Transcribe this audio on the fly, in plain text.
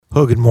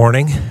Oh, good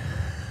morning.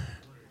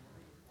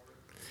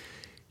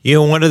 You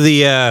know, one of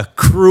the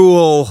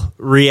cruel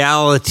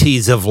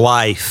realities of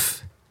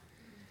life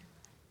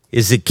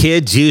is that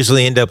kids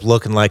usually end up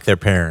looking like their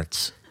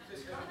parents.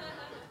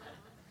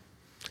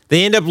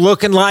 They end up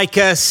looking like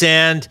us,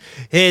 and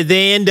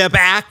they end up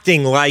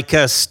acting like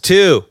us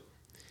too.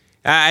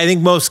 I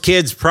think most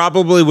kids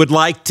probably would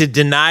like to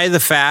deny the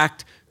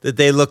fact that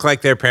they look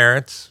like their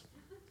parents.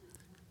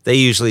 They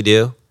usually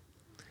do.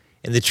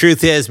 And the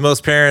truth is,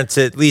 most parents,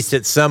 at least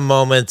at some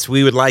moments,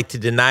 we would like to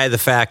deny the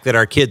fact that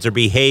our kids are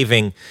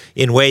behaving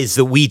in ways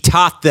that we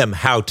taught them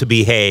how to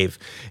behave,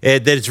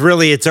 that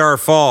it's our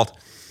fault.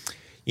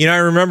 You know, I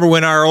remember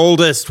when our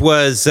oldest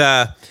was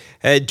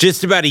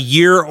just about a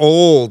year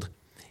old,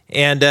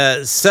 and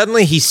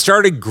suddenly he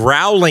started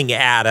growling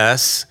at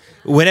us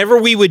whenever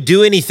we would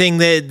do anything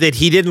that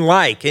he didn't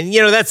like. And,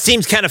 you know, that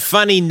seems kind of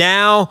funny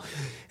now.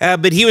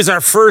 But he was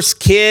our first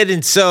kid,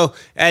 and so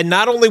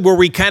not only were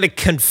we kind of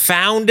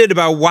confounded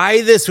about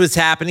why this was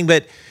happening,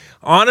 but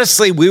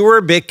honestly, we were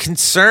a bit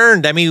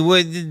concerned. I mean,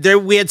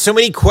 we had so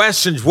many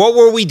questions. What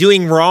were we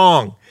doing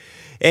wrong?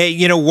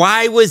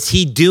 Why was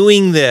he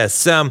doing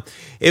this?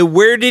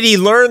 Where did he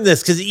learn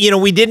this? Because,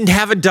 we didn't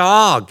have a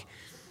dog.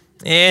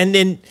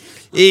 And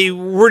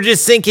we're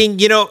just thinking,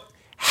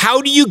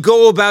 how do you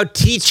go about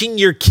teaching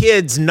your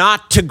kids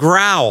not to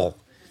growl?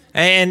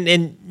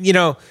 And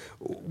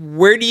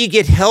where do you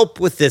get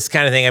help with this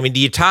kind of thing? I mean, do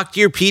you talk to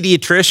your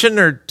pediatrician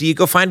or do you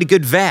go find a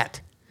good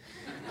vet?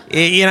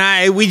 We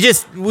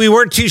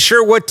weren't too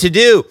sure what to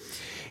do.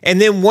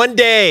 And then one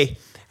day,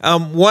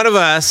 one of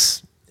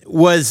us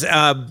was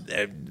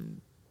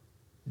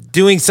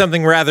doing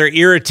something rather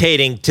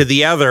irritating to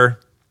the other,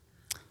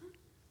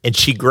 and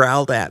she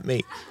growled at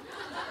me.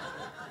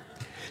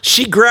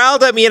 She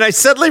growled at me, and I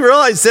suddenly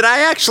realized that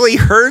I actually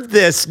heard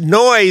this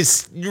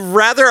noise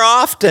rather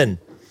often.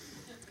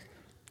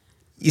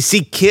 You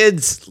see,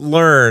 kids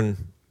learn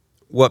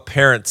what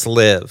parents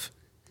live.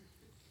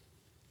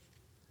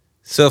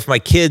 So if my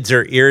kids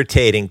are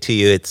irritating to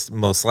you, it's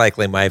most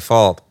likely my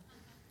fault.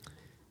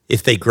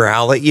 If they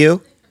growl at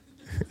you,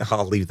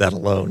 I'll leave that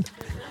alone.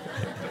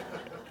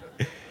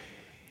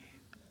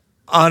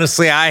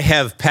 Honestly, I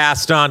have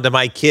passed on to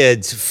my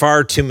kids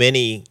far too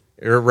many,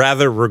 or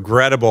rather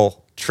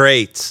regrettable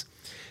traits.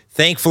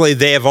 Thankfully,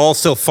 they have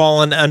also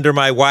fallen under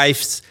my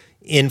wife's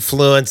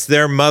influence.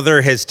 Their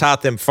mother has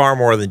taught them far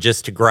more than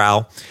just to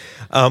growl.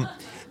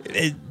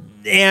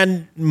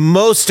 And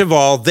most of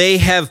all, they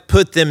have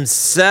put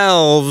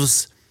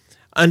themselves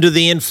under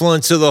the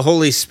influence of the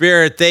Holy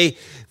Spirit.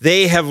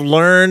 They have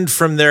learned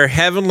from their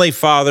Heavenly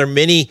Father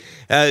many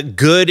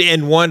good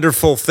and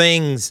wonderful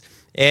things.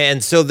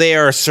 And so they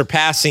are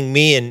surpassing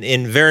me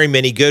in very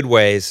many good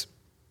ways.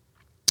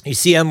 You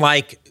see,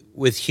 unlike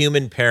with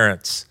human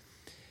parents,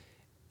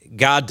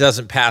 God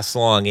doesn't pass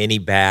along any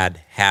bad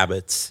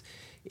habits,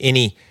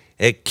 any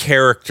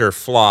character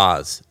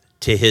flaws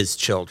to his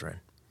children.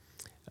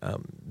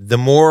 The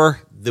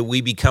more that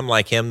we become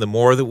like him, the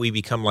more that we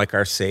become like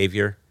our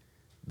Savior,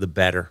 the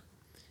better.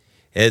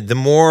 The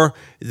more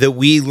that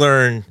we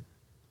learn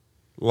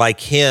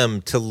like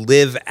him to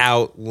live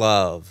out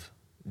love,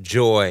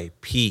 joy,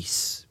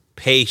 peace,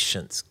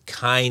 patience,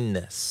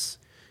 kindness,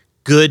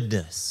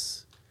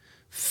 goodness,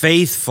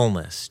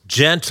 faithfulness,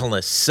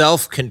 gentleness,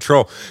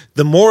 self-control.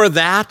 The more of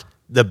that,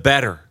 the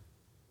better.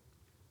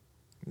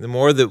 The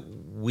more that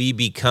we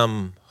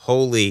become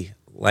holy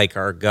like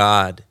our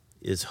God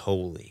is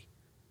holy,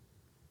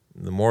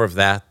 the more of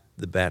that,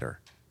 the better.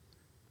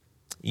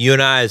 You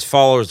and I, as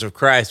followers of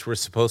Christ, we're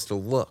supposed to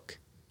look,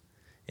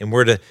 and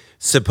we're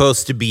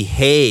supposed to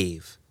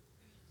behave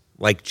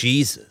like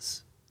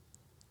Jesus.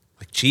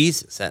 Like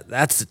Jesus.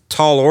 That's a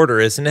tall order,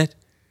 isn't it?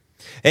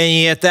 And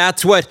yet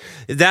that's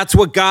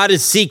what God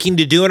is seeking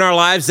to do in our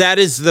lives. That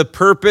is the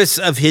purpose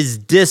of his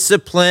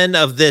discipline,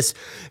 of this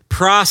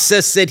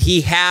process that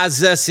he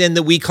has us in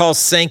that we call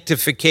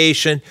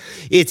sanctification.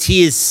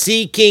 He is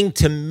seeking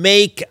to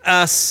make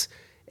us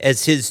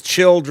as his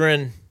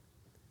children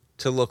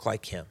to look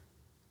like him.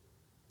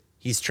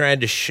 He's trying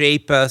to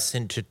shape us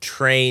and to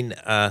train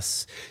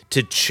us,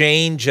 to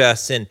change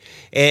us and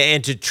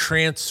to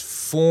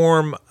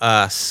transform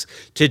us,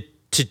 to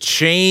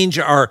change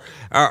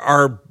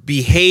our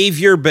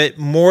behavior, but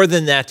more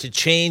than that, to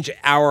change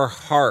our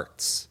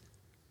hearts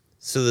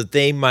so that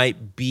they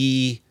might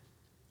be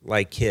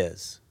like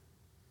his.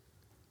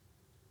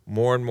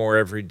 More and more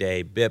every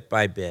day, bit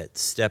by bit,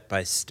 step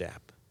by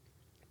step.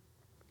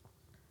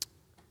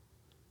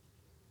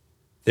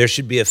 There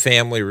should be a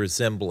family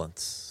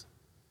resemblance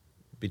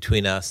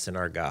between us and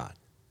our God.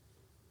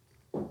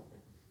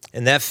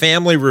 And that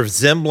family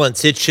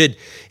resemblance, it should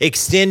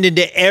extend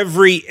into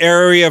every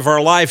area of our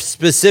life.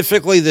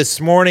 Specifically this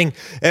morning,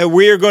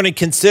 we are going to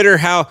consider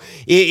how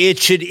it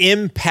should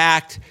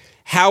impact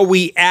how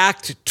we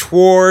act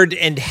toward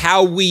and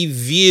how we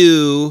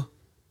view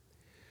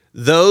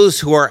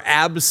those who are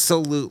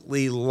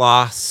absolutely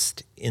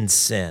lost in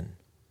sin.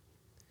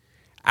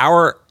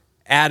 Our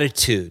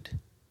attitude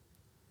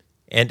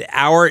and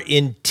our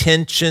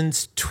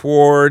intentions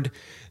toward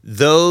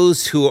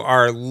those who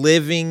are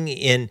living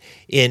in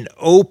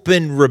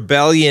open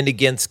rebellion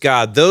against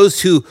God,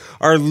 those who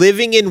are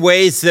living in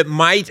ways that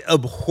might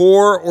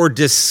abhor or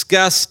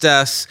disgust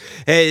us,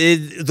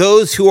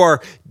 those who are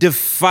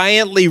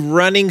defiantly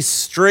running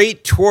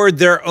straight toward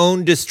their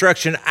own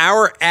destruction.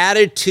 Our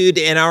attitude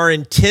and our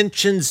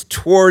intentions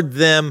toward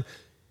them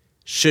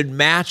should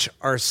match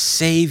our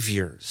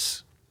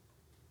Savior's.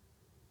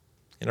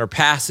 In our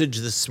passage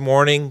this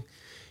morning,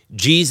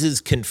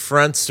 Jesus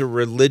confronts the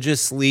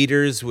religious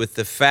leaders with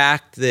the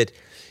fact that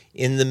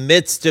in the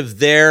midst of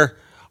their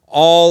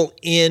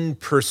all-in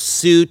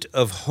pursuit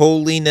of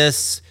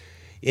holiness,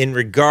 in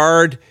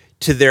regard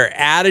to their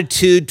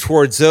attitude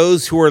towards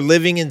those who are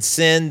living in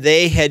sin,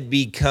 they had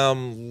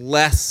become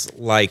less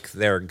like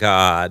their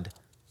God,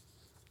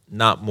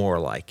 not more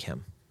like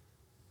him.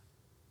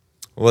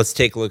 Well, let's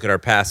take a look at our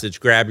passage.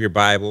 Grab your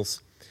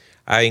Bibles.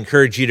 I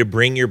encourage you to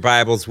bring your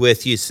Bibles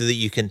with you so that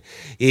you can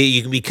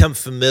become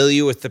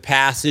familiar with the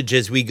passage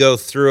as we go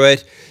through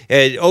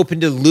it.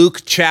 Open to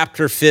Luke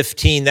chapter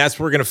 15. That's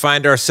where we're going to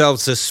find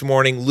ourselves this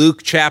morning.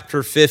 Luke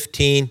chapter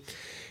 15.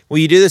 Will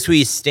you do this? Will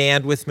you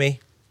stand with me?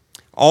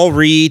 I'll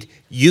read.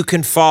 You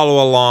can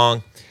follow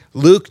along.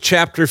 Luke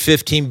chapter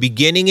 15,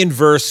 beginning in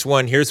verse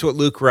 1. Here's what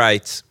Luke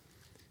writes.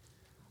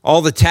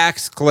 All the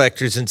tax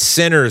collectors and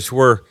sinners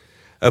were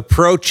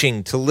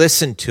approaching to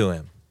listen to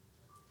him.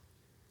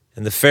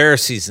 And the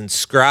Pharisees and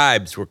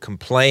scribes were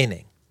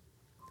complaining.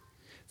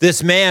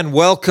 This man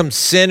welcomes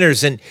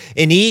sinners and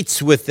eats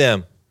with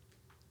them.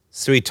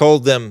 So he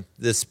told them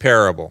this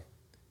parable.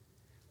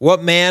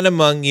 What man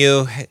among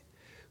you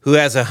who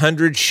has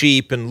 100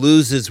 sheep and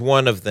loses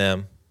one of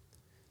them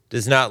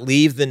does not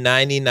leave the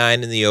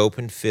 99 in the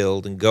open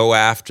field and go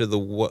after the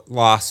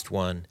lost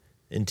one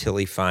until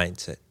he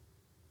finds it?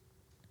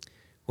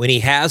 When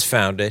he has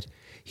found it,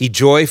 he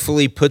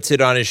joyfully puts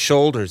it on his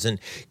shoulders, and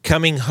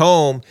coming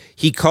home,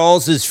 he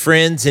calls his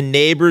friends and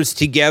neighbors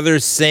together,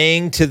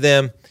 saying to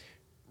them,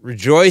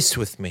 "Rejoice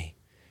with me,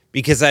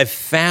 because I've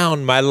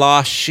found my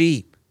lost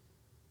sheep."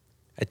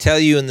 I tell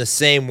you, in the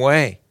same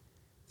way,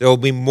 there will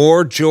be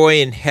more joy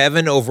in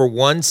heaven over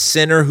one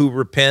sinner who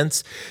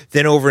repents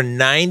than over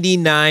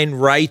 99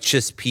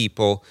 righteous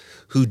people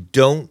who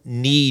don't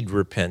need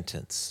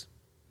repentance.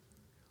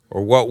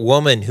 Or what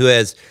woman who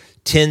has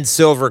 10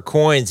 silver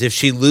coins, if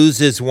she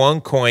loses one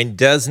coin,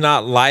 does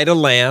not light a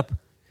lamp,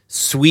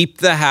 sweep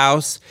the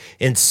house,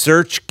 and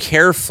search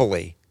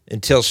carefully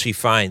until she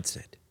finds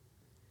it?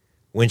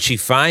 When she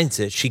finds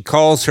it, she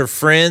calls her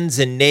friends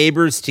and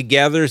neighbors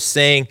together,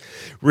 saying,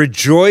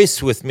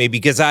 "Rejoice with me,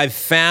 because I've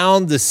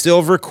found the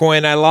silver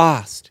coin I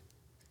lost."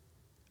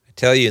 I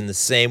tell you, in the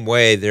same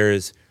way, there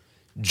is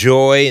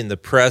joy in the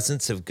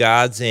presence of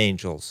God's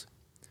angels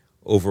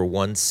over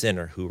one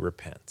sinner who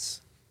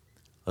repents.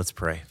 Let's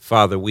pray.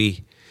 Father,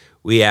 we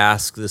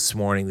ask this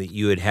morning that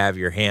you would have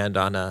your hand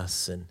on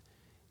us and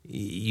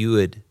you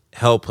would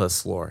help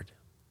us, Lord,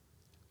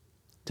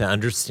 to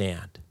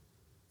understand,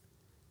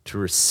 to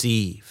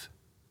receive,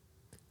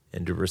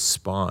 and to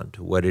respond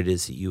to what it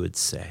is that you would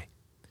say.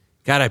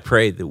 God, I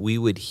pray that we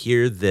would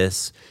hear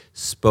this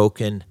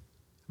spoken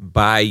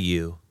by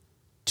you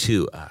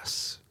to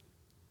us.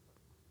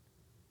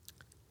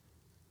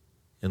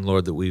 And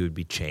Lord, that we would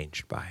be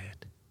changed by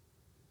it.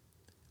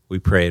 We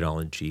pray it all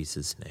in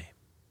Jesus' name.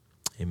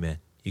 Amen.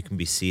 You can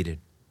be seated.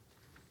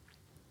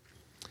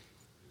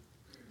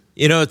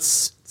 You know,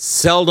 it's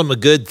seldom a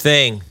good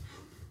thing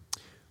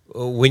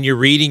when you're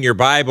reading your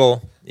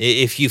Bible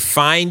if you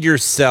find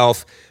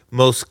yourself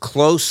most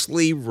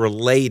closely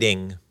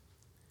relating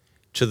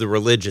to the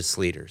religious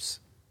leaders.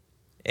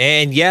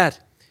 And yet,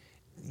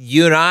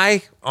 you and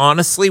I,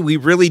 honestly, we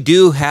really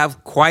do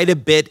have quite a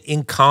bit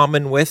in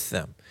common with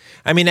them.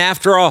 I mean,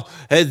 after all,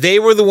 they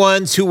were the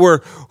ones who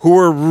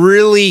were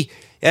really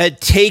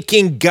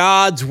taking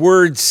God's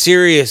word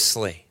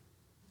seriously.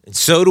 And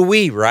so do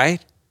we,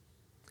 right?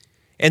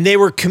 And they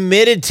were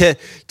committed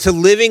to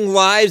living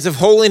lives of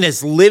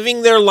holiness,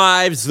 living their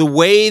lives the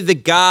way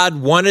that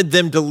God wanted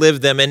them to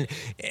live them.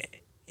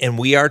 And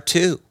we are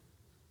too.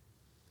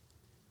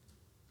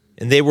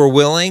 And they were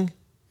willing,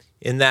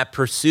 in that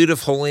pursuit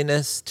of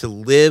holiness, to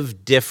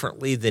live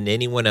differently than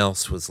anyone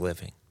else was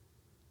living.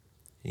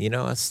 You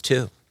know, us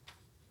too.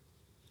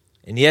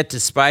 And yet,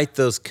 despite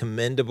those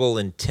commendable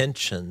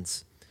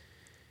intentions,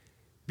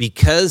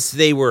 because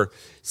they were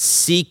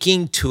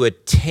seeking to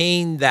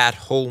attain that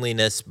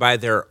holiness by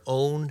their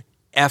own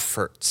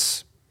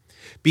efforts,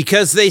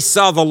 because they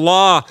saw the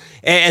law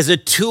as a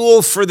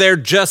tool for their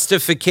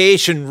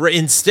justification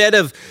instead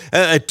of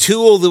a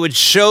tool that would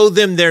show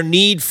them their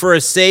need for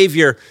a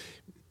Savior,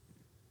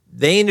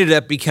 they ended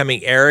up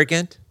becoming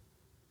arrogant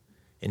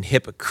and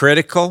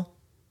hypocritical.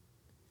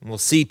 And we'll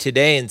see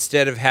today,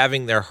 instead of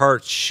having their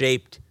hearts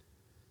shaped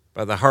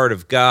by the heart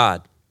of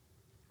God,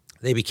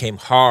 they became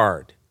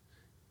hard,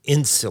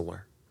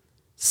 insular,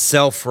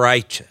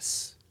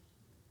 self-righteous.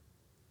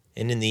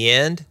 And in the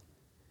end,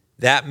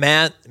 That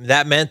meant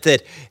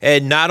that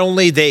not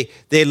only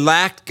they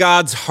lacked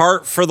God's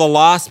heart for the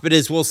lost, but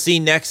as we'll see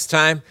next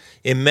time,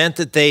 it meant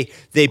that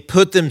they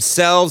put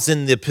themselves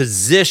in the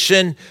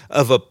position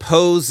of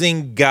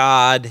opposing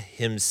God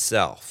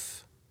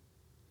himself.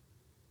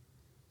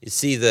 You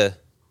see, the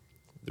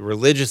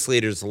religious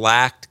leaders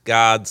lacked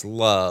God's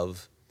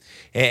love,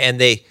 and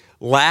they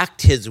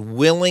lacked his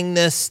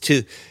willingness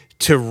to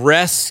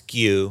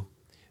rescue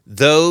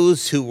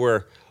those who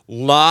were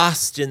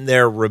lost in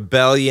their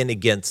rebellion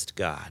against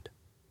God.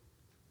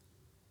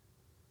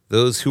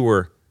 Those who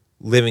were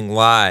living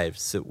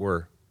lives that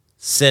were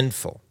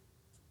sinful,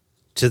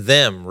 to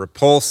them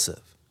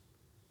repulsive,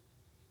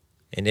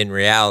 and in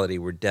reality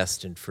were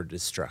destined for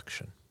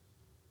destruction.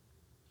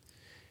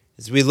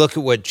 As we look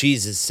at what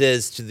Jesus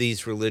says to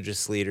these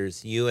religious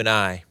leaders, you and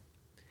I,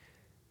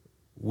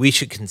 we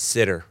should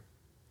consider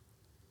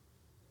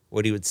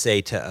what he would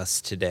say to us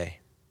today.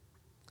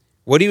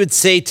 What he would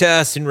say to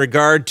us in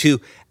regard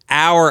to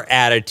our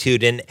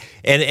attitude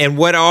and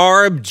what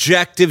our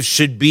objective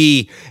should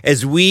be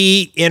as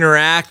we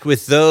interact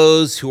with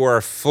those who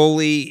are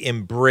fully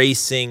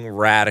embracing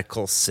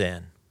radical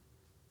sin.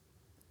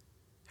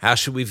 How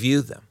should we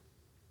view them?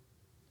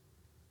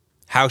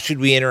 How should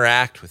we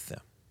interact with them?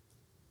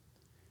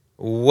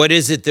 What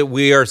is it that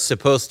we are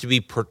supposed to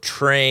be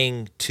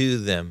portraying to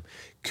them,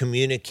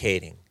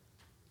 communicating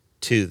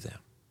to them?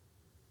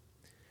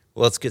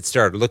 Well, let's get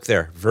started. Look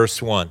there,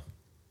 verse 1.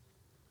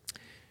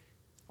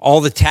 All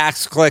the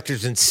tax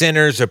collectors and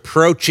sinners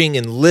approaching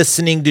and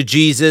listening to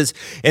Jesus,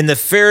 and the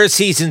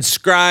Pharisees and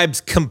scribes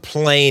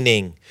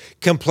complaining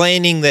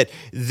that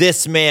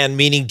this man,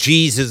 meaning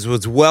Jesus,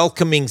 was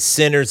welcoming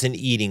sinners and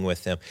eating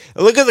with them.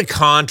 Look at the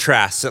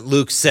contrast that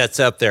Luke sets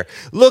up there.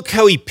 Look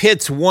how he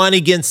pits one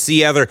against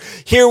the other.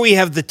 Here we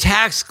have the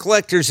tax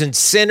collectors and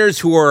sinners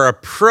who are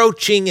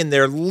approaching and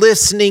they're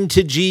listening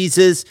to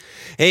Jesus.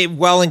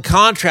 While in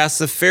contrast,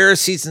 the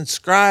Pharisees and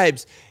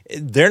scribes,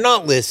 they're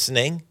not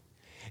listening.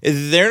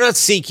 They're not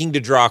seeking to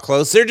draw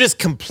close. They're just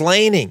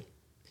complaining.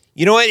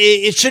 You know what?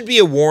 It should be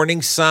a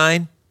warning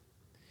sign.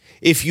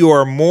 If you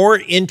are more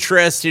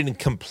interested in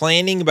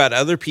complaining about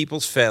other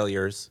people's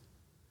failures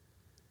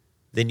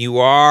than you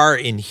are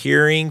in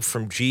hearing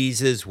from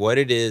Jesus what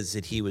it is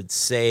that he would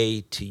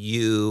say to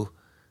you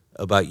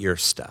about your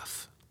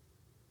stuff.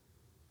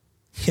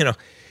 You know,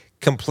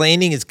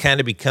 complaining has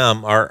kind of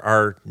become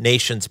our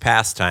nation's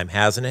pastime,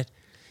 hasn't it?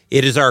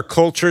 It is our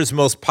culture's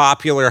most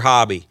popular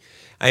hobby.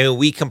 I mean,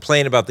 we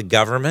complain about the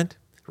government.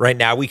 Right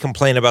now, we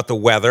complain about the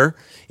weather.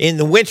 In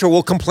the winter,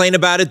 we'll complain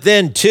about it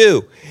then,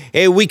 too.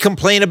 We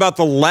complain about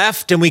the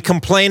left and we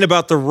complain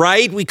about the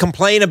right. We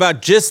complain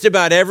about just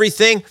about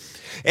everything.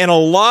 And a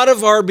lot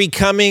of our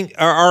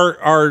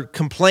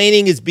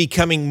complaining is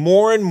becoming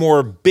more and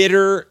more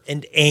bitter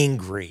and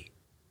angry.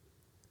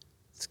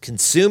 It's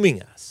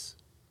consuming us.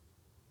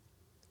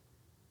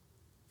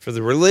 For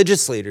the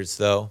religious leaders,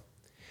 though,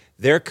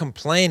 their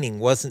complaining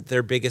wasn't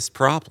their biggest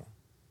problem.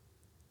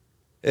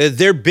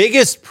 Their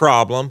biggest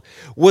problem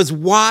was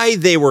why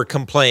they were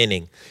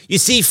complaining. You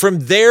see, from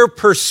their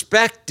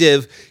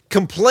perspective,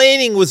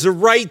 complaining was the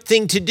right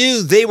thing to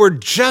do. They were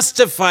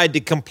justified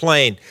to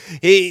complain.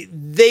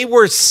 They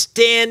were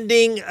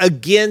standing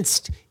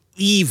against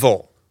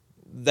evil.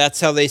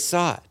 That's how they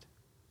saw it.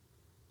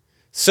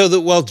 So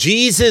that while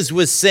Jesus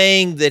was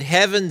saying that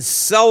heaven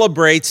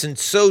celebrates, and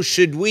so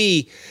should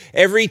we,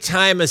 every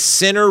time a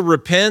sinner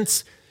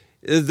repents,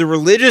 the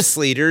religious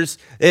leaders,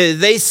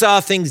 they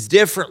saw things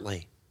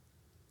differently.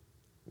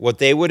 What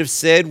they would have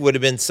said would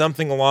have been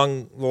something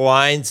along the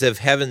lines of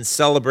heaven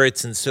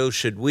celebrates and so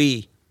should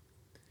we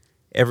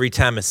every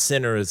time a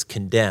sinner is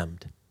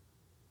condemned.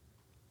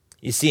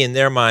 You see, in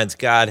their minds,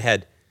 God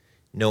had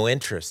no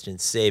interest in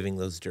saving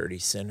those dirty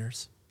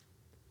sinners.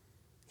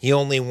 He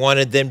only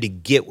wanted them to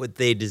get what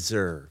they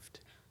deserved: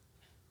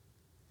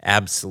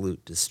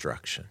 absolute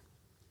destruction.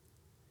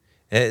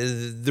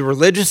 The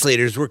religious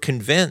leaders were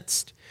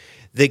convinced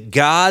that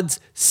God's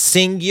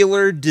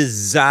singular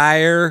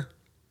desire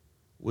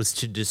was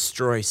to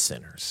destroy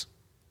sinners.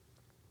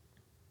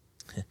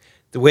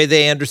 The way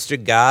they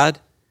understood God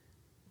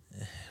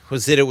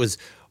was that it was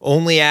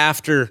only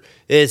after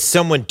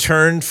someone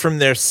turned from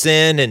their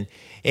sin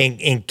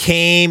and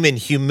came in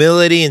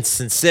humility and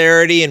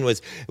sincerity and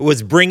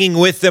was bringing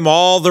with them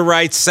all the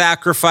right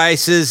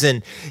sacrifices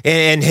and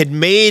had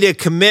made a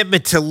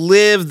commitment to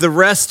live the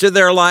rest of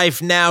their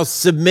life now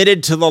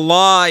submitted to the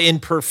law in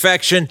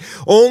perfection,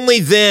 only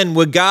then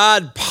would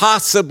God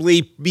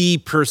possibly be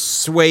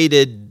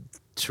persuaded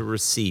to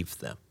receive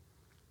them.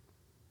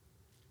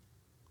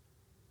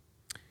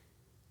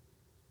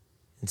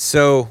 And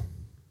so,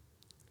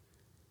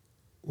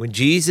 when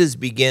Jesus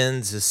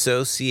begins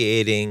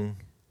associating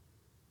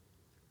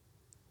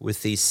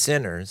with these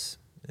sinners,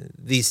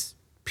 these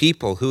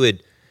people who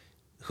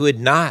had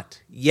not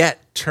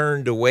yet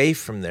turned away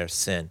from their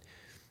sin,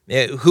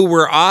 who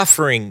were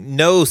offering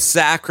no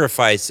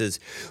sacrifices,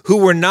 who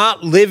were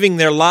not living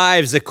their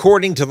lives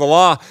according to the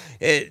law,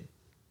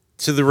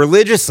 to the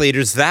religious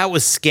leaders, that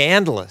was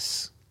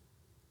scandalous.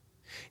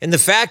 And the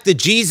fact that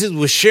Jesus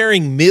was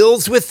sharing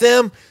meals with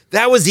them,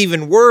 that was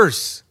even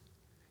worse.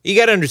 You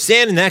got to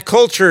understand, in that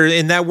culture,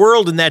 in that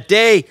world, in that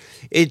day,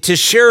 to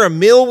share a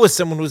meal with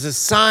someone was a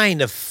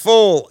sign of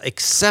full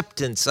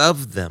acceptance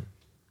of them.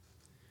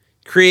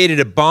 Created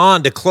a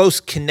bond, a close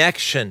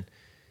connection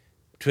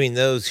between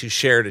those who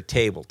shared a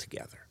table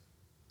together.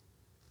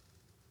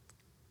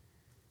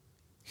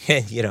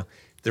 And,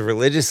 the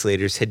religious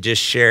leaders had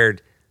just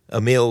shared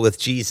a meal with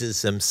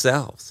Jesus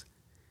themselves.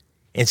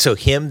 And so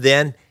him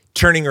then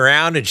turning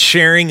around and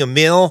sharing a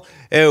meal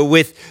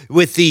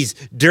with these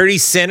dirty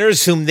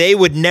sinners whom they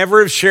would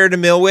never have shared a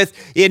meal with,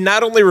 it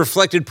not only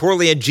reflected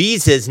poorly on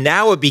Jesus,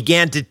 now it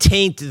began to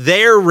taint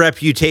their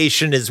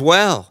reputation as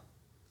well.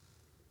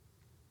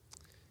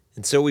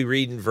 And so we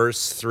read in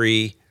verse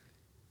 3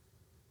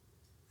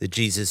 that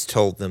Jesus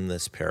told them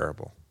this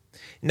parable.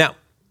 Now,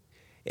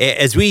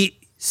 as we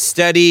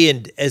study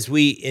and as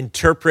we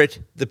interpret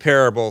the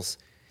parables,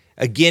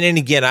 again and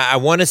again, I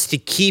want us to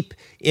keep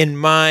in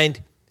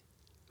mind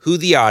who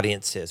the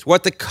audience is,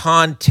 what the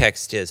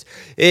context is.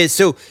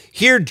 So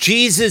here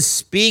Jesus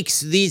speaks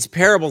these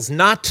parables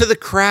not to the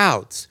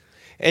crowds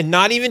and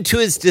not even to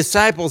his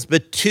disciples,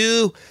 but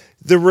to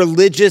the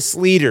religious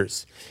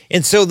leaders.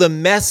 And so the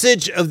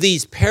message of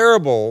these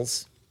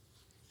parables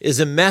is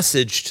a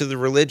message to the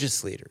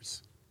religious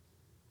leaders.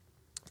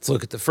 Let's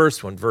look at the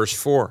first one, verse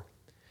 4.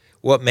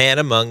 What man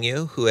among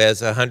you who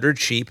has 100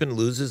 sheep and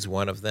loses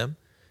one of them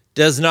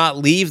does not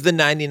leave the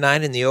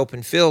 99 in the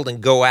open field and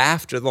go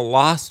after the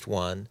lost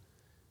one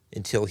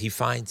until he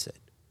finds it?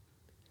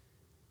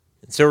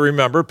 And so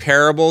remember,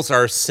 parables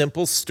are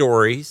simple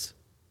stories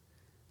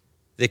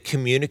that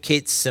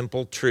communicate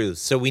simple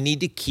truths. So we need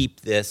to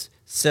keep this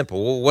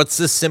simple. Well, what's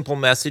the simple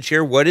message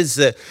here? What is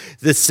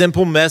the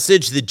simple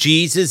message that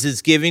Jesus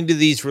is giving to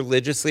these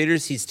religious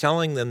leaders? He's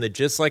telling them that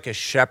just like a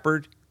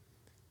shepherd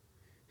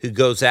who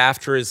goes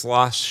after his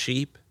lost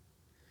sheep,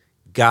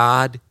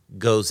 God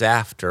goes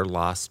after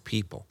lost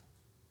people.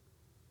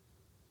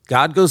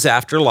 God goes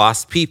after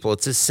lost people.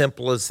 It's as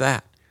simple as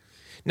that.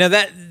 Now,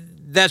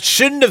 that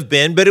shouldn't have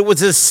been, but it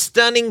was a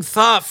stunning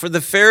thought for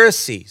the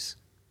Pharisees.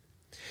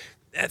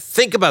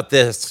 Think about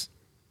this.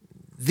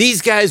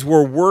 These guys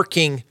were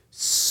working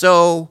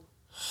so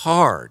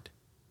hard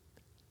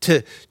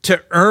to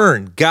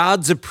earn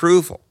God's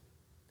approval.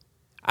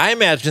 I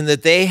imagine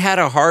that they had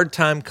a hard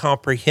time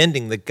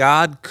comprehending that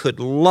God could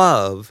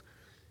love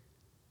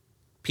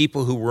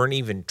people who weren't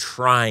even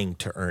trying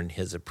to earn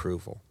his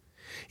approval.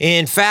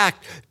 In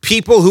fact,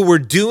 people who were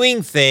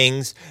doing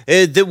things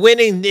that went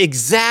in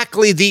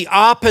exactly the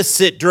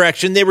opposite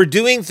direction. They were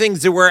doing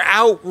things that were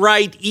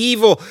outright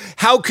evil.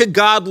 How could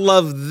God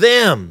love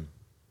them?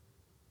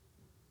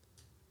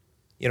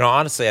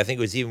 Honestly, I think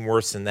it was even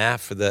worse than that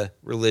for the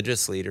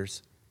religious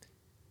leaders.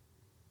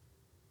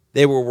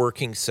 They were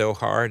working so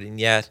hard, and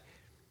yet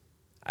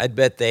I'd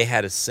bet they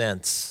had a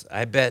sense.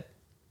 I bet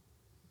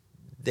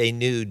they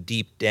knew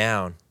deep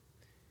down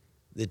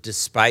that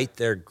despite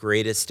their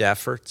greatest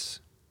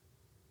efforts,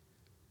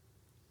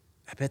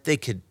 I bet they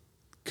could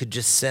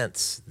just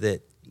sense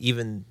that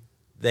even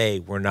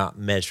they were not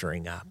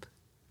measuring up.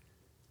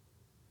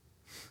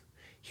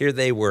 Here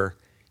they were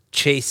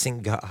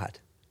chasing God,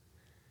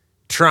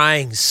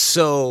 trying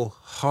so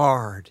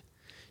hard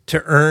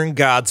to earn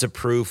God's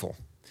approval,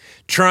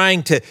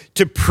 trying to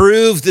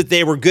prove that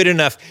they were good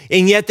enough,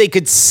 and yet they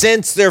could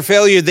sense their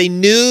failure. They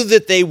knew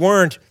that they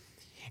weren't.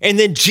 And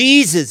then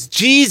Jesus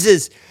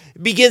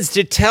begins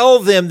to tell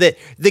them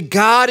that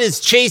God is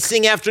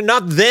chasing after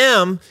not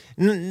them,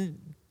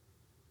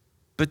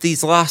 but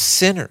these lost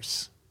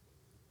sinners.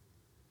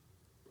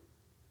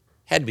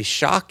 Had to be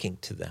shocking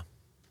to them.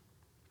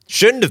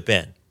 Shouldn't have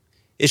been.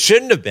 It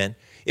shouldn't have been.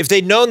 If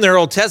they'd known their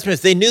Old Testament,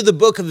 if they knew the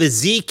book of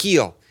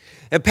Ezekiel,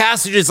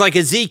 passages like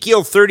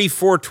Ezekiel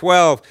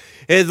 34:12,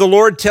 the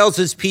Lord tells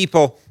his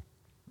people,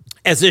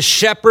 as a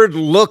shepherd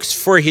looks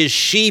for his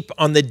sheep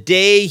on the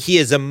day he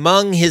is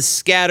among his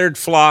scattered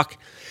flock,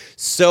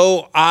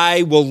 so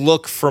I will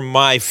look for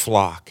my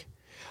flock.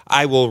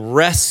 I will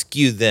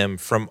rescue them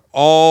from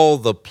all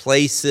the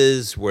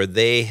places where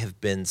they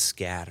have been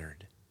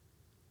scattered.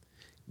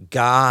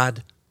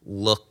 God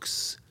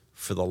looks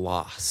for the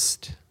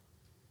lost.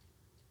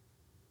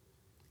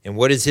 And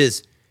what is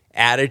his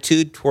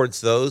attitude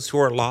towards those who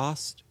are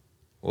lost?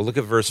 Well, look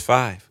at verse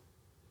 5.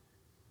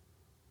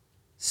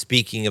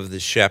 Speaking of the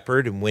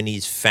shepherd, and when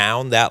he's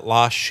found that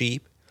lost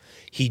sheep,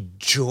 he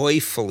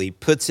joyfully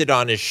puts it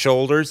on his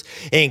shoulders,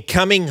 and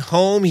coming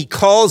home, he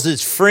calls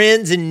his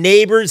friends and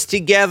neighbors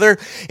together,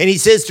 and he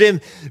says to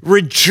him,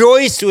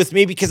 "Rejoice with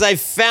me because I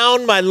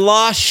found my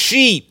lost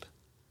sheep."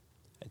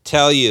 I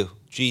tell you,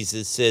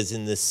 Jesus says,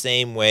 in the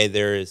same way,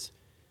 there is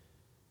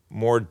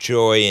more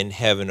joy in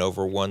heaven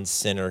over one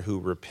sinner who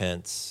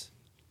repents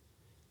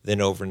than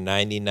over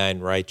 99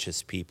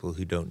 righteous people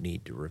who don't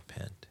need to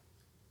repent.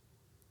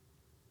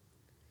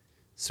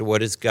 So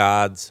what is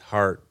God's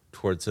heart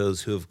towards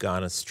those who have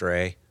gone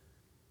astray?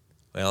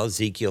 Well,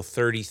 Ezekiel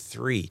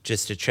 33,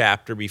 just a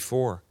chapter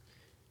before,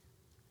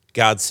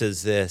 God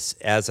says this,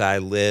 "As I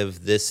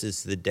live, this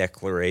is the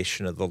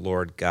declaration of the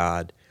Lord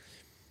God.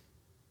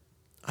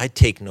 I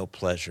take no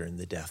pleasure in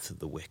the death of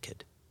the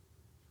wicked,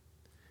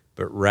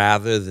 but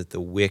rather that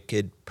the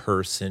wicked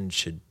person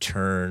should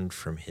turn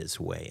from his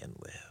way and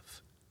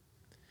live.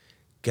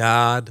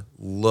 God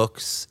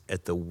looks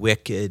at the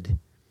wicked.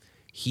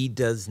 He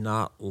does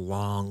not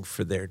long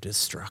for their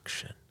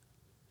destruction.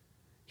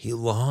 He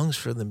longs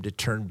for them to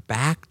turn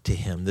back to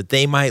him, that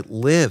they might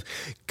live.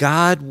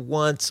 God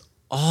wants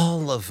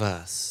all of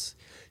us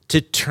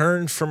to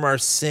turn from our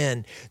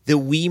sin, that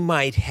we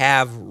might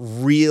have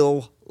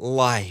real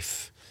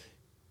life.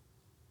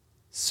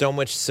 So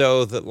much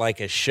so that, like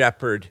a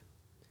shepherd,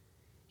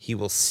 he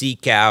will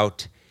seek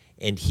out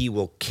and he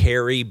will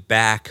carry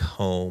back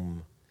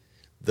home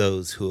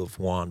those who have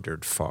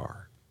wandered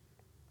far.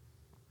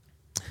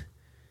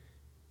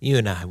 You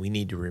and I, we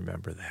need to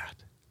remember that.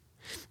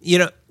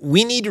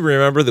 We need to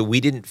remember that we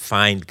didn't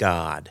find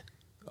God,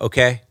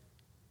 okay?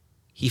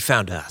 He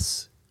found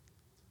us.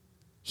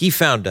 He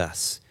found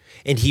us,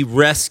 and he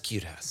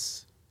rescued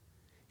us,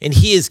 and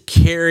he has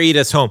carried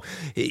us home.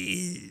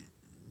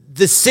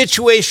 The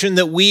situation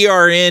that we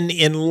are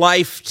in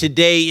life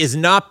today is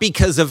not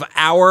because of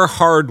our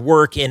hard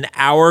work and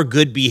our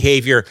good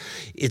behavior.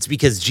 It's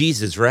because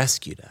Jesus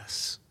rescued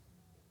us.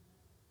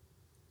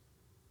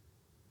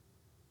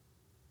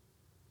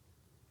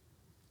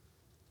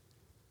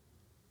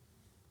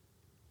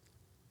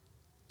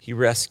 He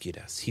rescued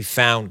us. He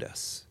found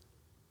us.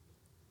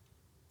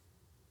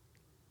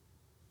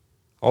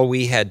 All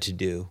we had to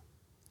do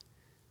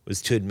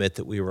was to admit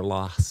that we were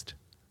lost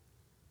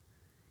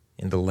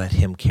and to let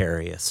him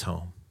carry us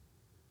home.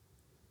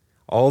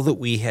 All that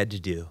we had to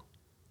do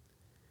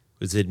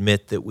was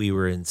admit that we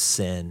were in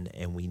sin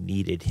and we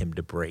needed him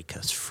to break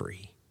us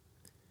free.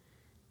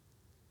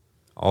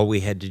 All we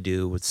had to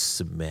do was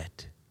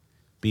submit,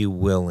 be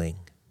willing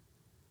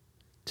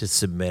to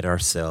submit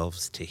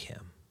ourselves to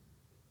him.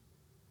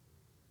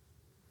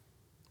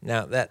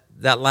 Now,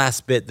 that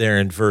last bit there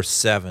in verse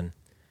 7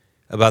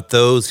 about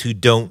those who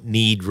don't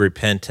need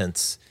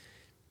repentance,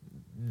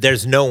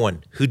 there's no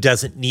one who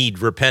doesn't need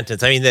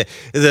repentance. I mean,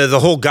 the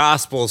whole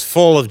gospel is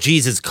full of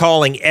Jesus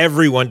calling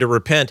everyone to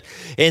repent.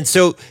 And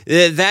so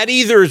that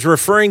either is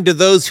referring to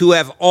those who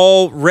have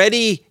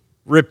already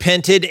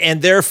repented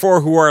and therefore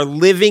who are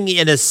living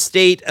in a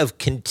state of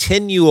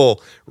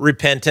continual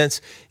repentance.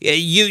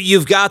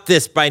 You've got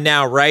this by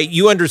now, right?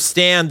 You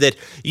understand that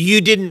you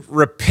didn't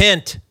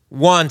repent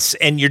once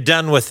and you're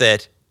done with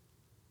it.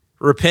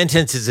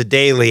 Repentance is a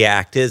daily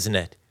act, isn't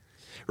it?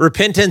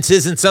 Repentance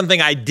isn't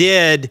something I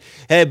did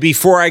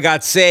before I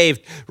got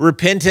saved.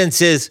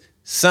 Repentance is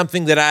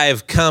something that I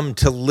have come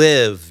to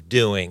live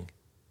doing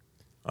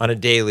on a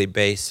daily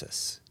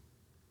basis.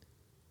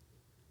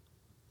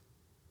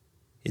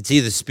 It's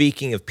either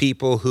speaking of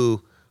people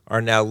who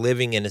are now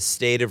living in a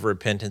state of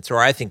repentance, or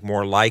I think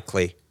more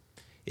likely,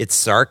 it's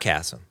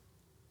sarcasm.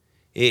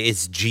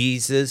 It's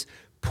Jesus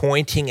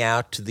pointing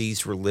out to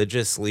these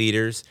religious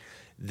leaders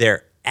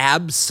their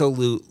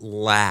absolute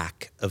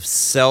lack of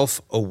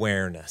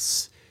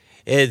self-awareness,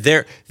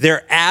 their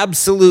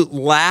absolute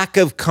lack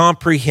of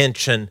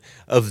comprehension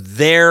of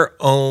their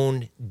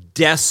own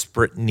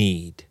desperate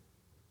need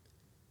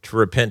to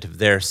repent of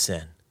their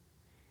sin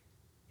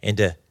and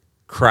to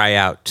cry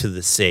out to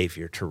the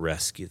Savior to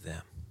rescue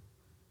them.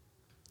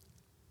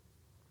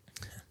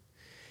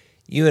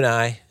 You and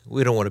I,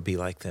 we don't want to be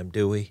like them,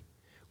 do we?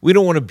 We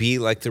don't want to be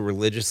like the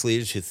religious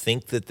leaders who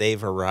think that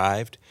they've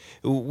arrived.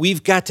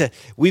 We've got to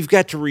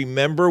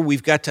remember,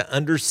 we've got to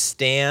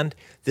understand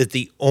that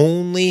the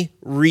only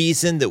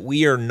reason that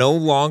we are no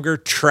longer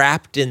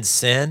trapped in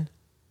sin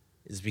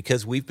is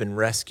because we've been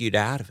rescued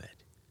out of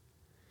it.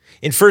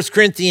 In 1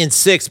 Corinthians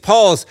 6,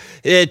 Paul's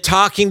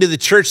talking to the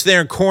church there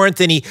in Corinth,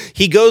 and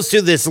he goes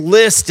through this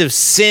list of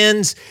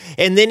sins,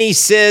 and then he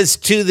says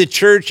to the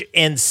church,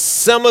 and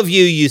some of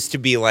you used to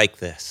be like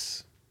this.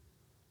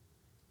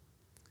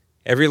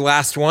 Every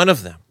last one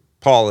of them,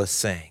 Paul is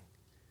saying.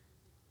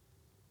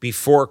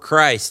 Before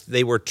Christ,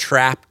 they were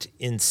trapped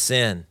in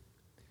sin.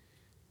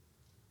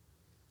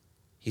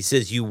 He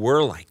says, you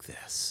were like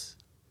this,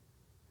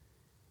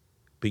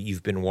 but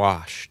you've been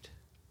washed.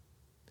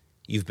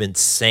 You've been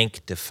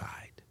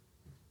sanctified.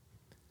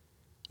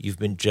 You've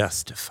been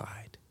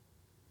justified.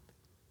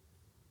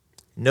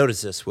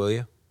 Notice this, will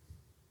you?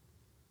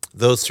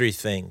 Those three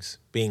things,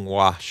 being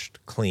washed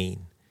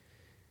clean,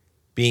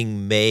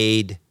 being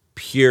made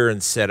pure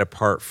and set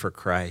apart for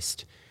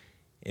Christ,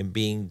 and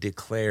being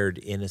declared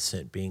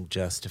innocent, being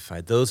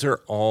justified. Those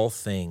are all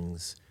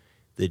things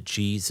that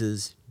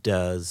Jesus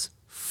does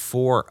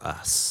for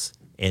us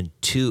and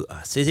to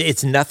us.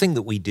 It's nothing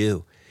that we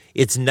do.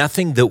 It's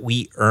nothing that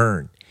we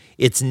earn.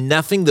 It's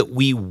nothing that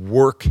we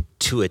work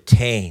to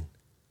attain.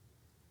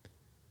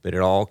 But it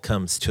all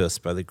comes to us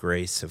by the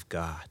grace of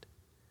God.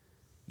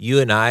 You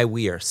and I,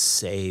 we are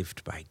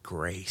saved by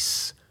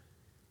grace.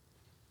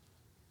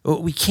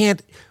 We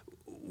can't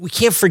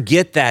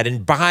forget that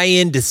and buy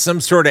into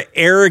some sort of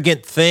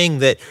arrogant thing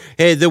that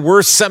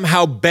we're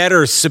somehow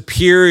better,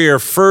 superior,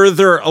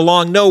 further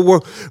along.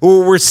 No,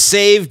 we're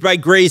saved by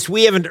grace.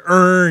 We haven't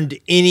earned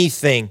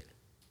anything.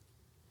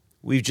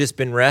 We've just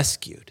been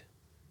rescued.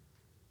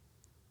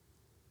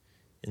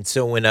 And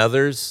so when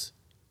others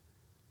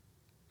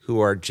who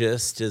are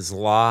just as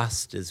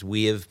lost as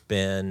we have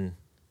been,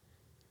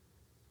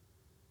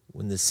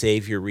 when the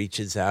Savior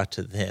reaches out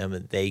to them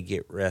and they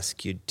get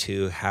rescued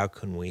too, how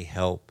can we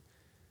help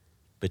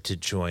but to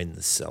join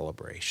the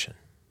celebration?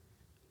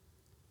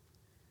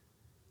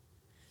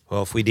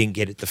 Well, if we didn't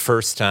get it the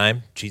first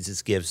time,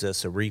 Jesus gives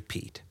us a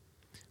repeat.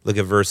 Look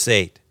at verse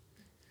 8.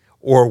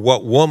 Or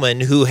what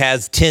woman who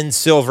has 10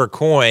 silver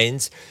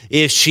coins,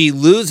 if she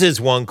loses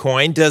one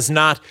coin, does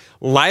not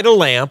light a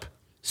lamp,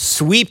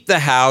 sweep the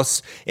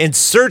house, and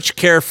search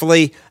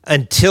carefully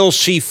until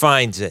she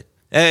finds it?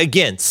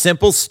 Again,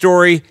 simple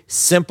story,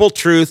 simple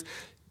truth.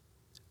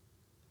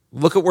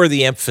 Look at where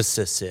the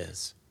emphasis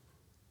is.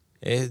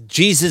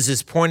 Jesus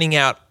is pointing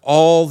out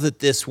all that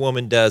this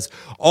woman does,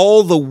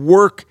 all the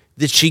work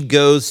that she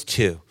goes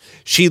to.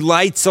 She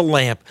lights a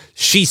lamp.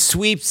 She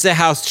sweeps the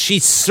house. She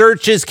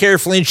searches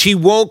carefully, and she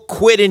won't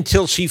quit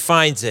until she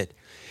finds it.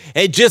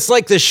 And just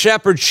like the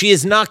shepherd, she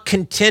is not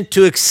content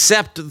to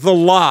accept the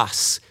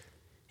loss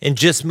and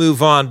just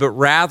move on, but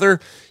rather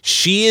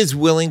she is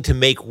willing to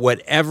make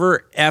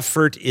whatever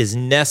effort is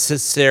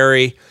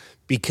necessary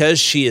because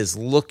she is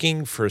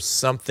looking for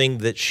something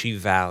that she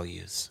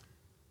values.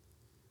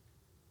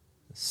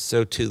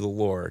 So too the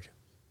Lord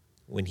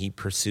when he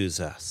pursues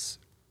us.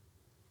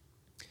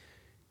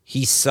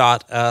 He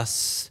sought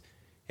us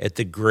at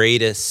the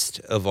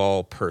greatest of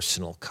all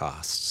personal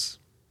costs.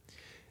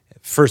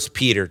 1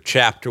 Peter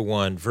chapter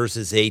 1,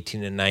 verses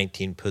 18 and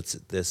 19 puts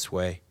it this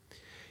way.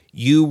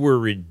 You were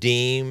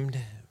redeemed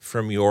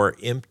from your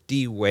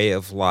empty way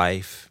of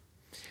life,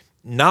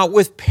 not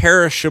with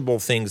perishable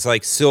things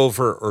like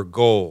silver or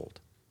gold,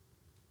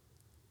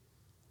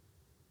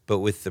 but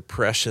with the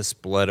precious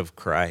blood of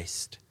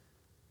Christ,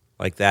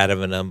 like that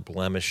of an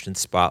unblemished and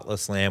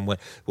spotless lamb.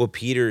 What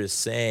Peter is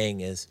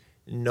saying is,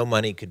 no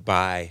money could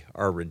buy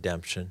our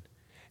redemption,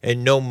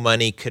 and no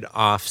money could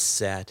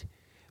offset,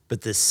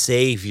 but the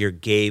Savior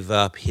gave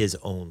up his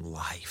own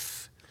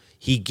life.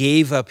 He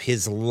gave up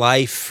his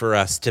life for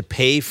us to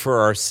pay for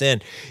our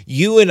sin.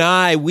 You and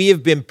I, we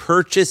have been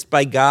purchased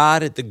by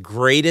God at the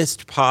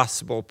greatest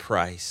possible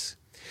price.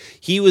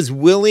 He was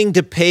willing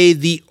to pay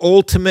the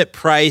ultimate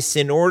price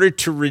in order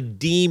to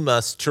redeem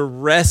us, to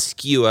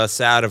rescue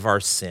us out of our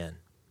sin.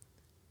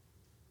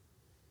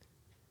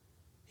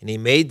 And he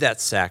made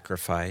that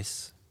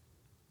sacrifice,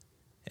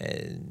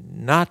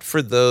 not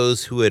for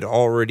those who had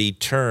already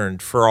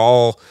turned, for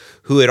all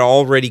who had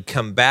already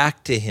come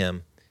back to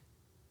him,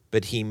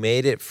 but he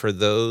made it for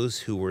those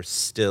who were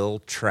still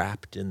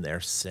trapped in their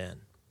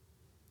sin.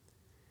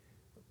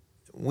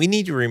 We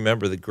need to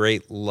remember the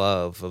great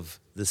love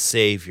of the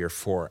Savior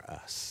for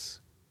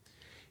us.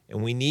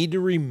 And we need to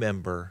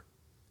remember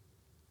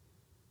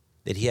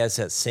that he has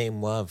that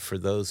same love for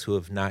those who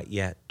have not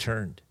yet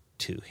turned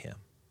to him.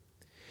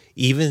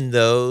 Even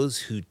those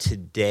who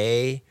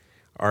today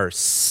are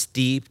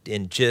steeped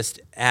in just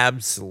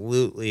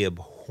absolutely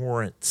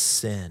abhorrent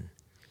sin,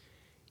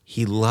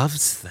 he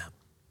loves them.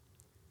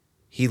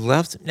 He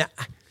loves them. Now,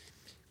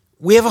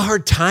 we have a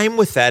hard time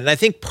with that, and I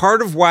think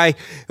part of why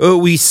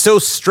we so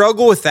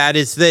struggle with that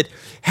is that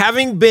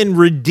having been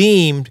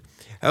redeemed,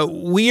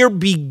 we are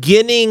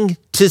beginning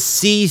to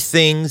see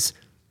things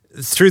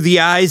through the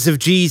eyes of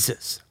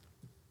Jesus.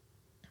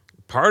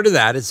 Part of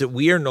that is that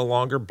we are no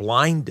longer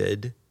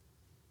blinded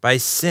by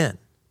sin.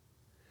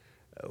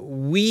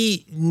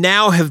 We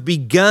now have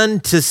begun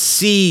to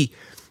see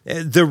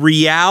the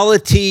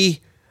reality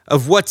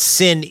of what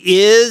sin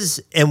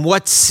is and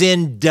what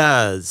sin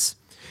does.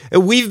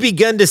 We've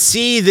begun to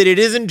see that it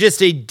isn't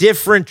just a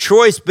different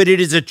choice, but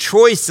it is a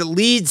choice that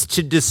leads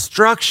to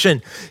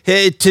destruction,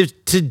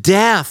 to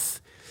death,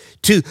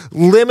 to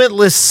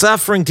limitless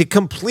suffering, to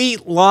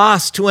complete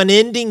loss, to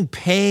unending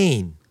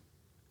pain.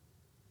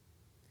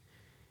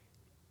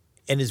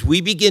 And as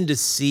we begin to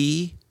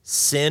see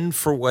sin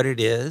for what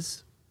it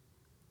is,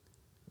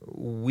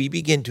 we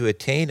begin to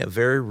attain a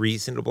very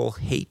reasonable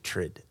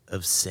hatred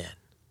of sin.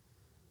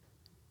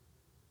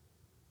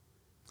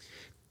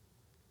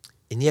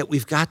 And yet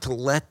we've got to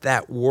let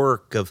that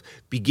work of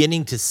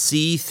beginning to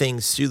see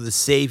things through the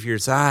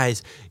Savior's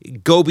eyes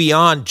go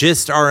beyond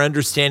just our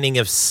understanding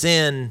of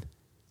sin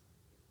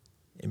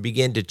and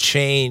begin to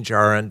change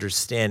our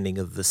understanding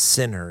of the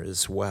sinner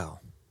as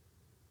well.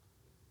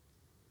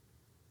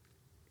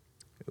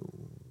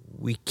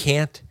 We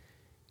can't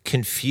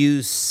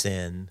confuse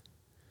sin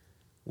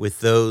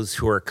with those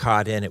who are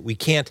caught in it. We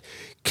can't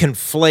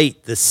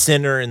conflate the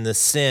sinner and the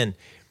sin.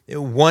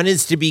 One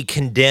is to be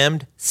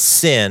condemned,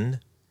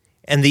 sin,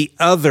 and the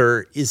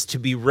other is to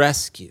be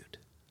rescued,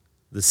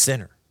 the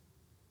sinner.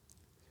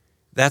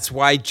 That's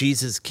why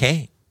Jesus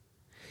came.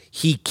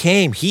 He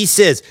came. He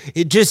says,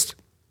 just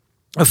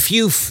a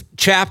few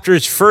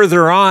chapters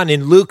further on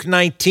in Luke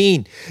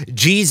 19,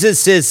 Jesus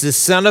says, the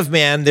Son of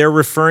Man, they're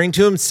referring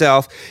to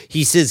himself,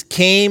 he says,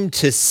 came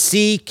to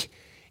seek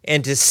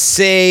and to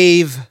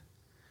save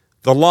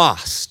the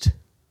lost.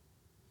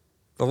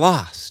 The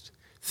lost.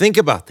 Think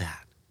about that.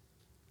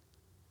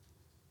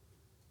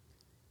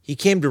 He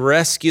came to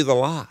rescue the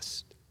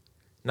lost,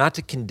 not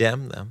to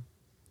condemn them,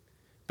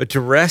 but to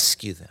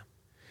rescue them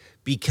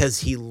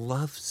because he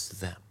loves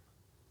them.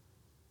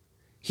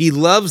 He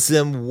loves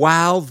them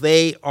while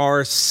they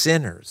are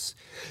sinners,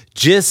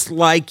 just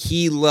like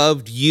he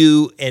loved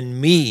you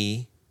and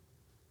me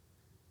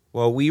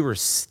while we were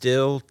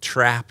still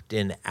trapped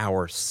in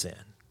our sin.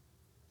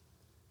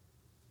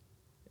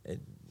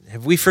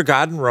 Have we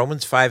forgotten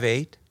Romans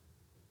 5:8?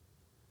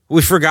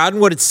 We've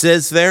forgotten what it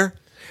says there?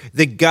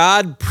 That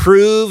God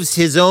proves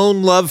his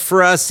own love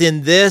for us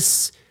in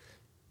this: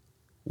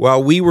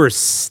 while we were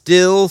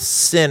still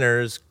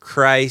sinners,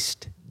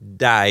 Christ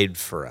died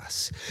for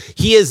us.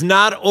 He has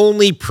not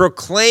only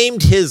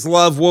proclaimed his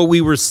love while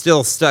we were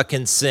still stuck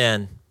in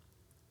sin,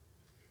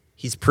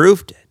 he's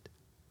proved it.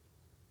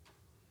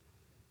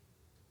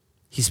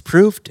 He's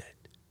proved it.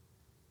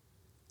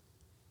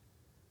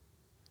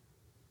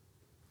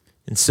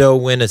 And so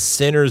when a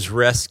sinner's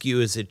rescue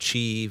is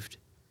achieved,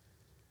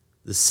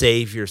 the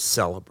Savior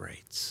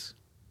celebrates.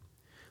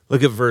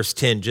 Look at verse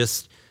 10,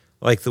 just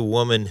like the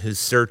woman who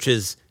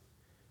searches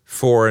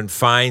for and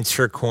finds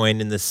her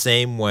coin, in the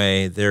same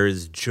way there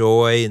is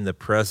joy in the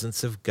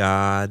presence of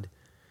God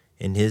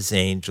and his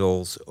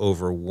angels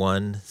over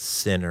one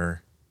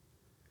sinner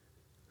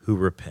who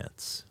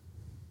repents.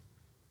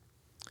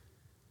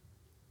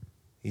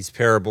 These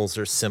parables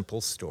are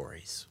simple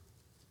stories.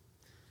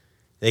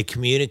 They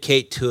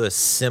communicate to us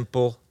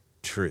simple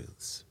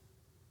truths.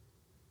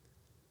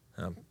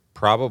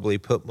 Probably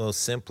put most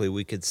simply,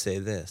 we could say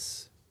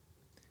this: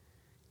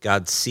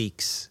 God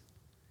seeks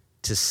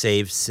to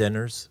save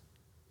sinners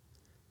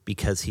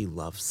because he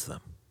loves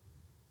them.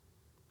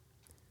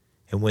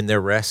 And when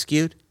they're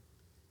rescued,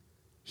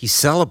 he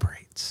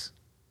celebrates.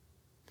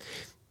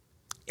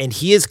 And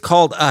he has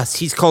called us,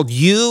 he's called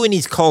you and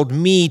he's called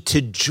me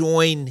to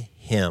join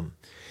him.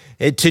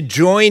 To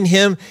join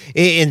him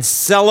in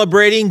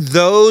celebrating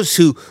those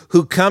who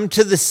come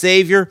to the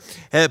Savior,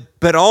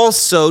 but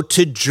also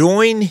to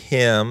join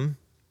him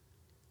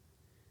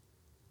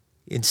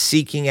in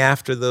seeking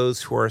after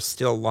those who are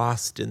still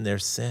lost in their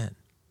sin.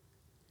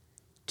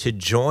 To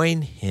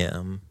join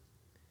him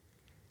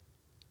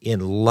in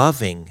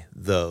loving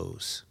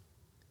those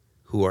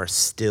who are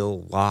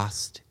still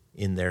lost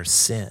in their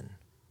sin.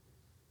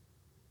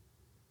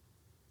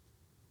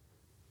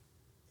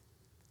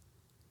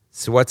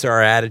 So what's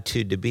our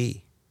attitude to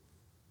be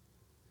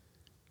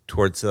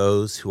towards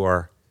those who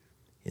are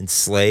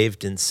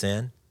enslaved in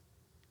sin?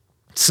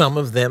 Some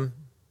of them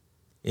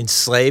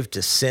enslaved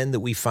to sin that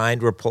we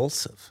find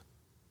repulsive,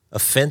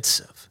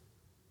 offensive.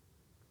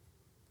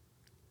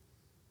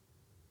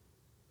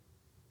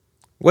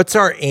 What's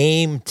our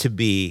aim to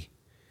be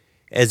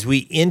as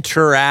we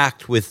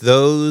interact with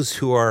those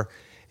who are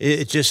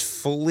just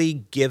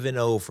fully given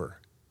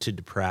over to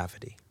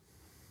depravity?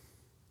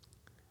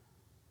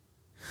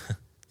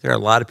 There are a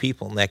lot of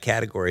people in that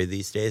category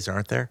these days,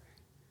 aren't there?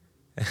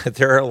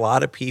 There are a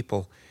lot of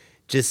people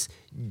just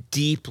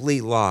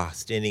deeply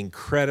lost in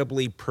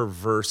incredibly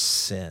perverse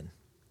sin.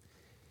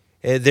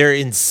 They're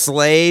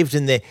enslaved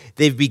and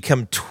they've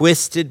become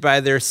twisted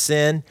by their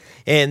sin,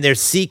 and they're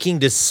seeking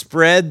to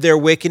spread their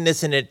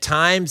wickedness, and at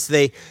times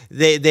they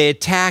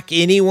attack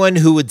anyone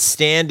who would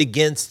stand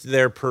against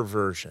their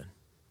perversion.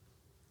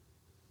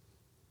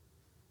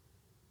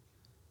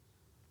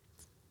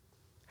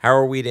 How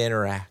are we to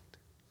interact?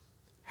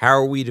 How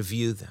are we to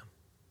view them?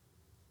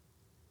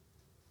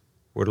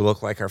 We're to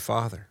look like our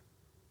Father.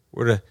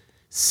 We're to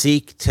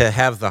seek to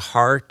have the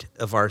heart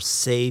of our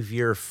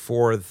Savior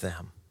for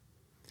them.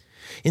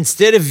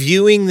 Instead of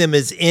viewing them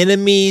as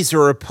enemies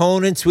or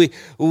opponents,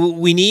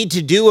 we need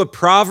to do what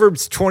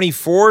Proverbs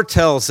 24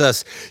 tells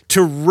us: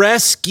 to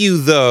rescue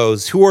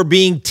those who are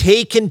being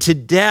taken to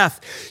death,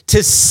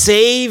 to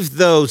save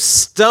those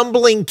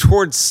stumbling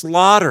towards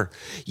slaughter.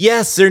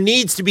 Yes, there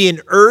needs to be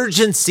an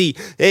urgency.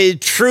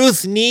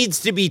 Truth needs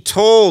to be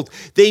told.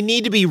 They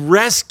need to be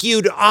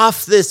rescued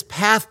off this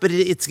path, but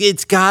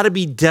it's got to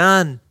be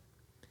done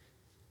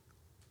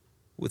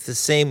with the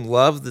same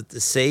love that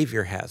the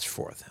Savior has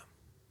for them.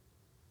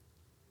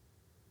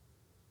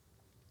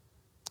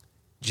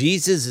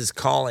 Jesus is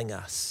calling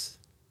us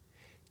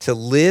to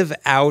live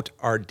out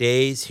our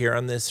days here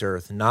on this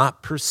earth,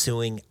 not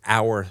pursuing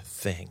our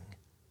thing,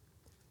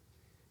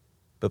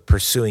 but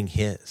pursuing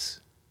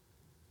his.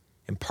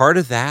 And part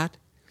of that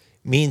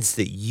means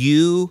that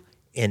you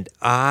and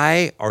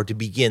I are to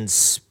begin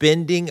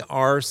spending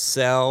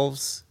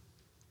ourselves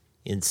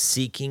in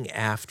seeking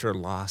after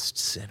lost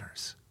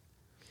sinners,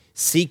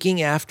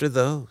 seeking after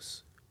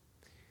those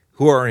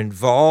who are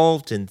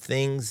involved in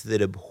things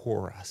that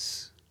abhor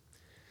us,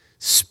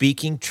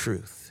 speaking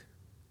truth,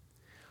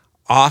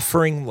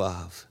 offering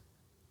love,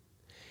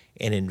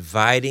 and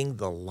inviting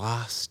the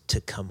lost to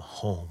come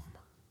home.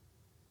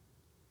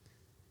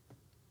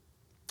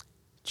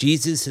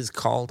 Jesus has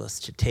called us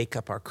to take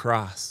up our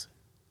cross,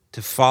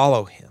 to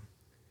follow him,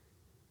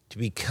 to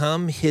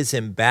become his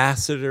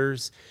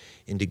ambassadors,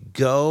 and to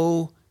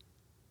go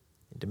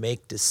and to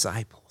make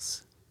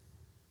disciples.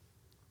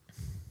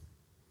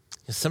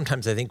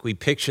 Sometimes I think we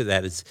picture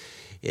that as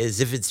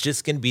if it's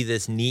just going to be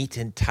this neat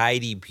and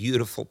tidy,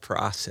 beautiful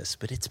process,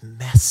 but it's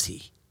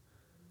messy.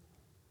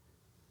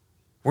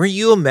 Were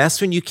you a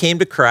mess when you came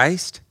to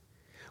Christ?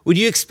 Would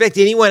you expect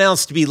anyone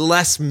else to be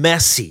less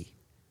messy?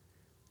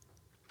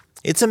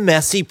 It's a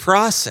messy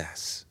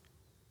process.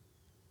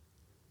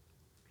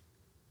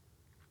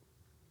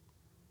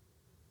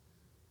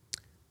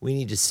 We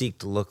need to seek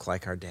to look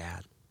like our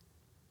dad,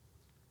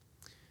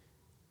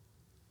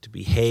 to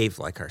behave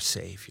like our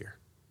Savior,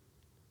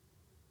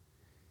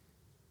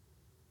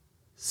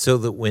 so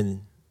that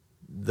when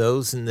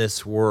those in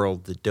this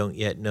world that don't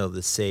yet know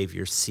the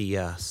Savior see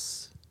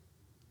us,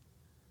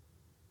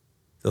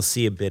 they'll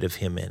see a bit of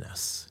him in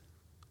us.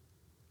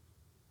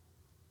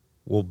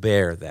 We'll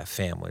bear that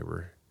family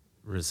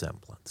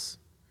resemblance,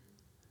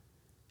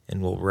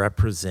 and we'll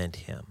represent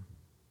him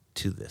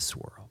to this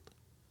world.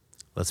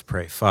 Let's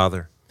pray.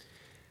 Father,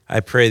 I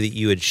pray that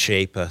you would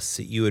shape us,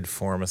 that you would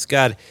form us.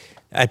 God,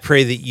 I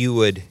pray that you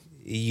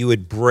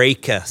would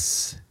break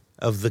us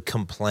of the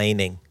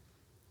complaining,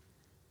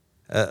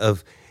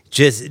 of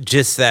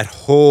just that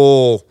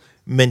whole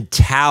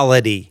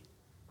mentality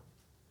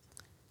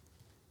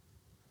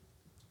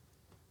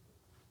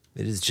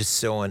that is just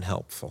so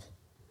unhelpful.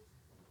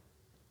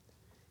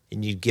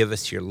 And you'd give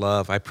us your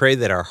love. I pray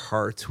that our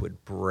hearts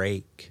would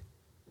break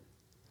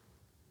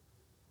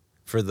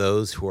for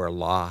those who are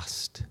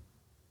lost,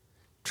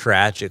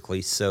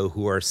 tragically so,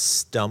 who are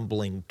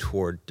stumbling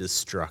toward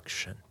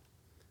destruction.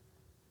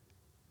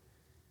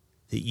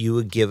 That you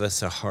would give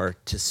us a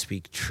heart to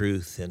speak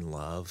truth in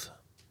love,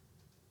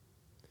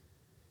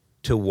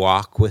 to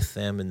walk with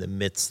them in the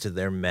midst of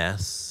their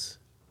mess,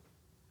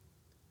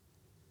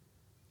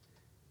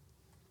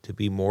 to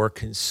be more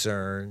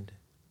concerned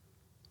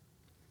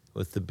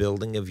with the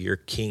building of your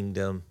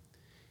kingdom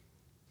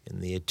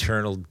and the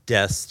eternal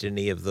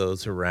destiny of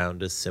those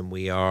around us than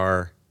we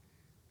are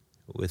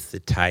with the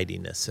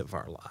tidiness of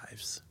our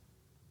lives.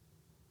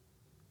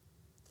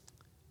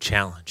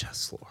 Challenge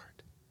us,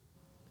 Lord.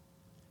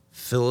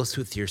 Fill us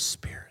with your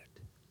Spirit.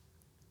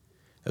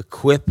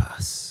 Equip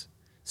us,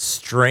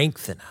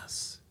 strengthen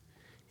us,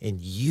 and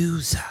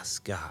use us,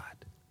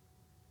 God,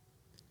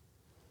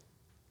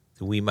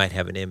 that we might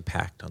have an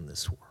impact on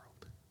this world.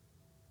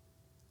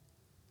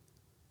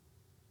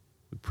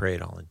 We pray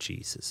it all in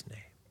Jesus' name.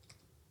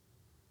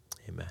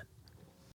 Amen.